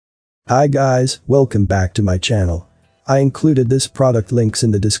Hi guys, welcome back to my channel. I included this product links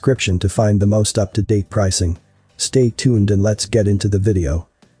in the description to find the most up-to-date pricing. Stay tuned and let's get into the video.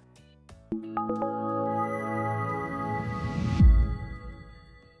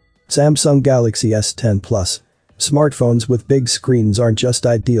 Samsung Galaxy S10 Plus. Smartphones with big screens aren't just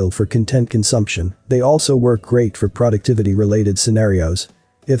ideal for content consumption, they also work great for productivity-related scenarios.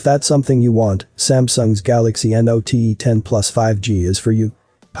 If that's something you want, Samsung's Galaxy Note 10 Plus 5G is for you.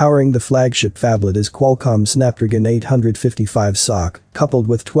 Powering the flagship phablet is Qualcomm's Snapdragon 855 SoC, coupled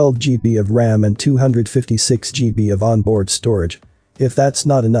with 12 GB of RAM and 256 GB of onboard storage. If that's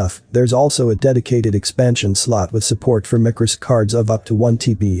not enough, there's also a dedicated expansion slot with support for microSD cards of up to 1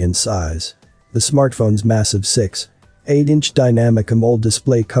 TB in size. The smartphone's massive 6.8-inch dynamic AMOLED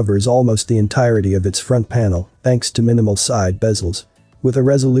display covers almost the entirety of its front panel, thanks to minimal side bezels. With a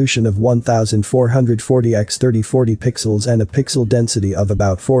resolution of 1440 x 3040 pixels and a pixel density of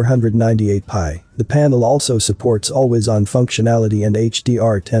about 498 pi, the panel also supports always-on functionality and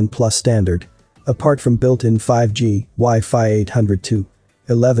HDR10+ standard. Apart from built-in 5G, Wi-Fi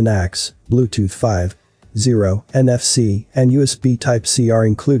 802.11ax, Bluetooth 5.0, NFC, and USB Type-C are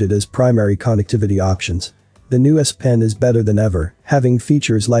included as primary connectivity options. The new S Pen is better than ever, having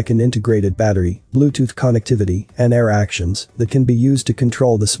features like an integrated battery, Bluetooth connectivity, and Air actions that can be used to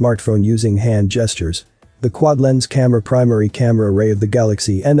control the smartphone using hand gestures. The quad-lens primary camera array of the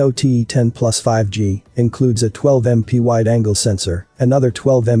Galaxy Note 10 Plus 5G includes a 12MP wide-angle sensor, another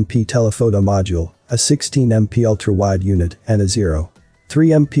 12MP telephoto module, a 16MP ultra-wide unit, and a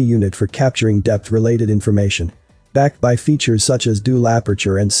 0.3MP unit for capturing depth-related information. Backed by features such as dual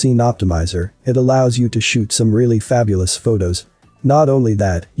aperture and scene optimizer, it allows you to shoot some really fabulous photos. Not only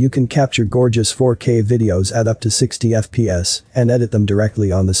that, you can capture gorgeous 4K videos at up to 60 FPS and edit them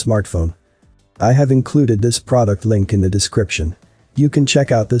directly on the smartphone. I have included this product link in the description. You can check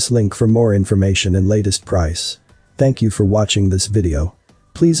out this link for more information and latest price. Thank you for watching this video.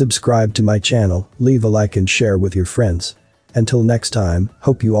 Please subscribe to my channel, leave a like and share with your friends. Until next time,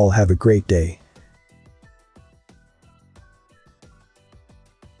 hope you all have a great day.